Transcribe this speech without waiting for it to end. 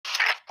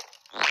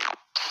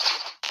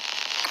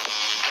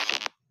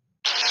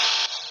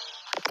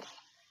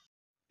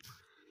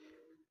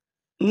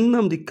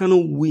Nnamdi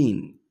Kanu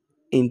win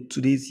in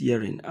today's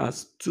hearing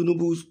as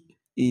Tinubu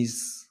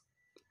is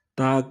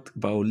tagged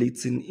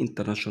violating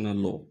international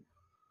law,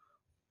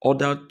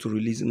 ordered to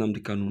release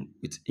Nnamdi Kanu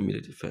with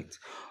immediate effect.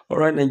 All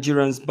right,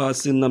 Nigerians,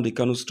 passing Nnamdi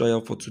Kanu's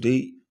trial for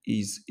today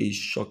is a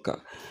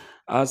shocker.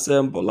 As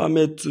Bola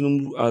Ahmed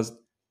Tinubu, as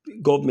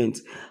government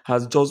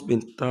has just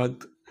been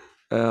tagged,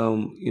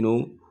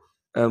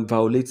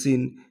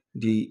 violating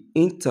the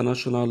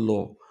international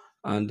law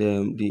and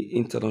the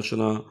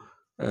international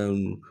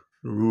um,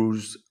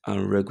 rules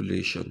and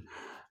regulation.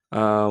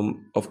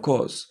 Of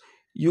course,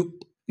 you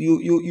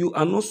you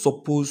are not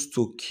supposed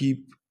to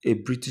keep a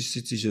British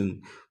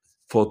citizen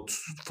for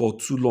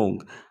too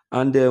long,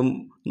 and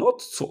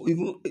not so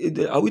even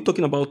are we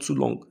talking about too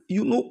long?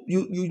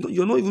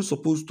 You're not even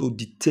supposed to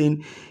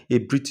detain a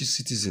British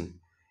citizen.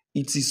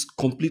 It is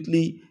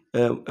completely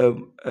a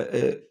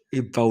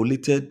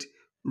violated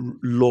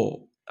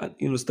law. And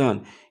you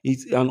understand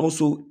it, and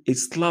also a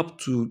slap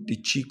to the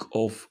cheek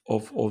of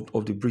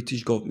the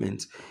British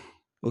government.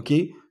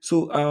 Okay,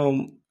 so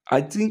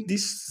I think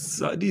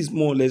this is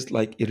more or less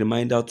like a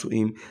reminder to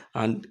him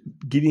and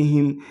giving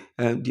him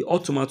the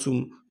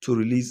ultimatum to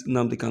release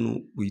Nnamdi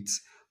Kanu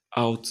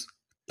without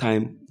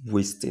time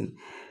wasting.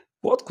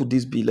 What could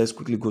this be? Let's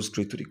quickly go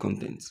straight to the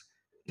content.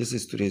 This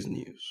is today's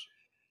news.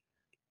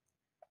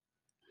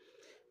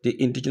 The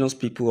indigenous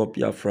people of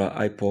Biafra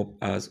 (IPOB)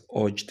 has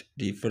urged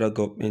the federal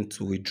government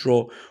to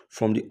withdraw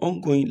from the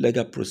ongoing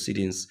legal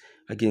proceedings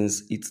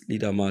against its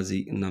leader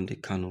Mazi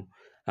Nnamdi Kanu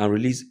and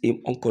release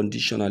him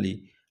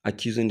unconditionally,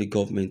 accusing the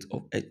government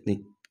of ethnic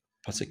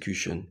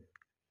persecution.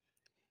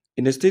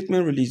 In a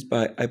statement released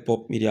by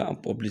IPOB Media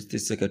and Publicity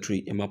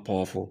Secretary Emma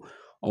Powerful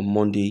on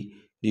Monday,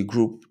 the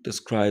group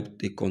described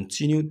the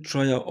continued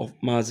trial of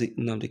Mazi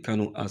Nnamdi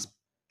Kanu as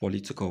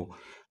political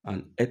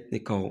and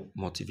ethnical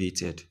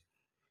motivated.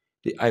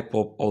 The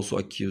IPOB also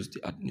accused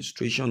the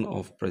administration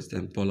of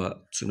President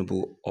Bola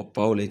Tinubu of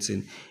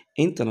violating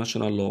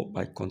international law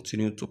by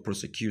continuing to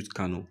prosecute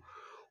Kanu,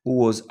 who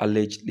was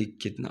allegedly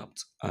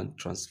kidnapped and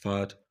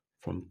transferred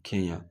from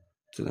Kenya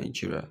to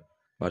Nigeria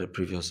by the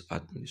previous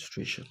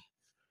administration.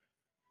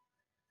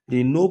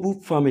 The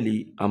noble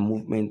family and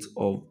movement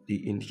of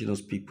the indigenous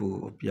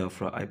people of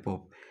Biafra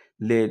IPOB,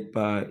 led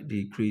by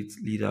the great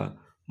leader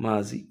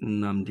Mazi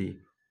Nnamdi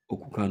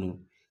Okukanu,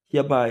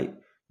 hereby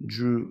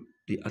drew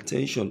the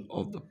attention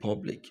of the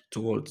public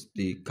towards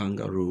the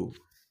kangaroo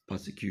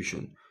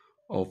persecution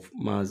of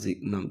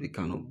Mazi Nnamdi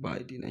Kanu by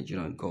the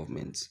Nigerian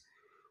government.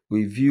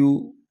 We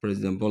view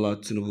President Bola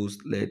Tinubu's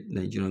led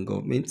Nigerian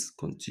government's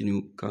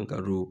continued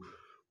kangaroo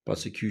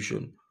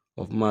persecution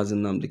of Mazi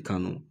Nnamdi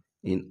Kanu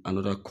in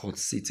another court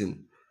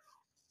sitting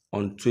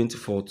on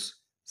 24th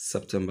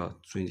September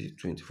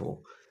 2024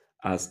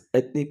 as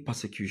ethnic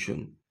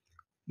persecution.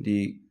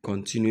 The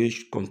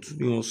continuous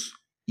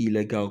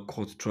illegal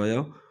court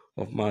trial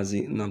of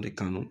Mazi Nnamdi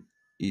Kanu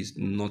is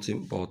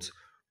nothing but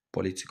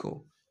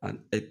political and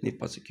ethnic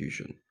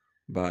persecution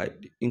by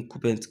the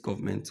incumbent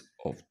government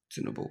of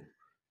Tinubu,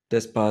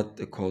 despite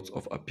the Court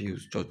of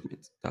Appeals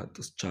judgment that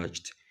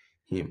discharged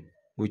him,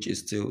 which is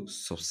still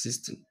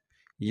subsisting.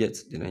 Yet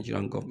the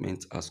Nigerian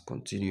government has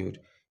continued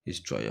his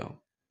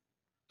trial.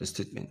 The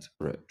statement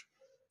read.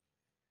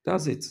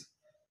 That's it.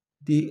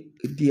 They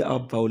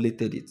have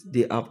violated it.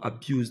 They have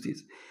abused it.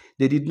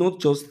 They did not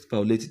just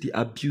violate it, they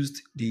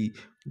abused the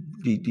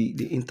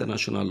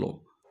international law.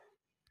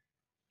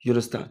 You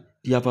understand?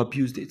 They have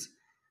abused it.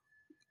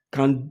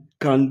 Can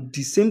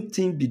the same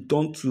thing be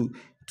done to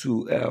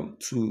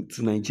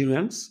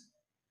Nigerians?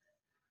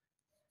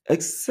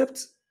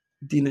 Except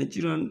the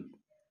Nigerian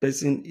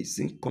person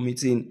is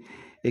committing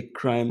a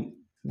crime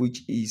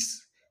which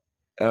is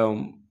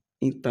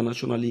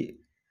internationally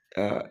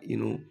you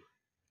know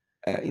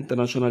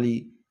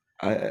internationally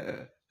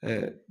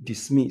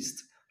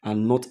dismissed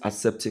and not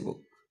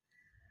acceptable.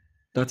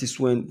 That is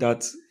when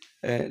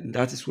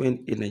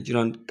a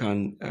Nigerian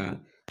can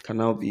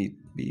now be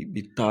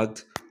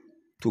tagged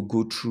to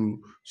go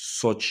through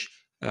such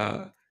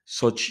a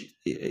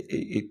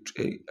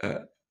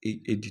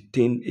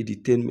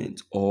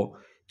detainment or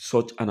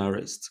such an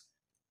arrest.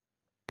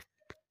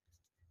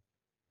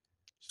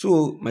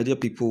 So, my dear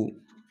people,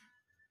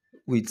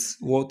 with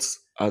what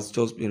has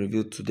just been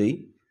revealed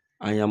today,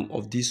 I am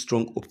of this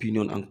strong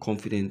opinion and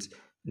confidence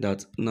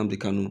that Nnamdi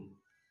Kanu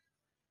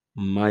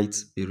might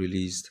be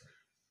released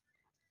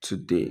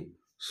today.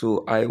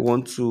 So I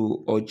want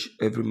to urge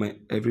every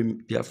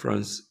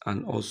Biafrans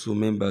and also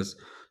members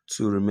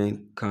to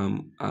remain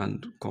calm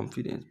and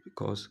confident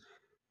because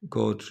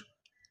God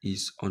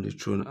is on the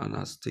throne and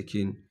has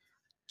taken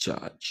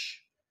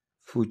charge,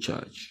 full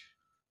charge,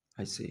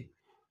 I say.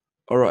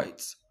 All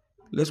right,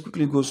 let's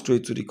quickly go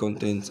straight to the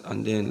content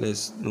and then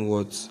let's know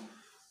what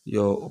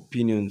your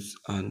opinions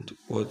and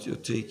what your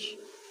take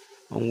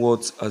on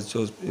what has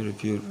just been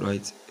revealed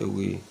right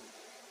away.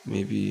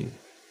 Maybe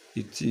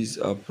it is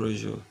our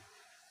pressure.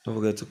 Don't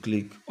forget to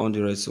click on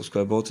the red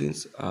subscribe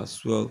buttons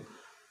as well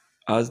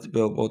as the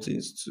bell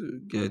buttons to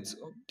get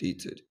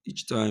updated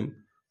each time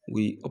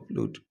we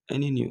upload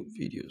any new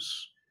videos.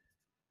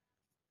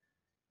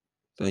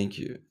 Thank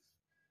you.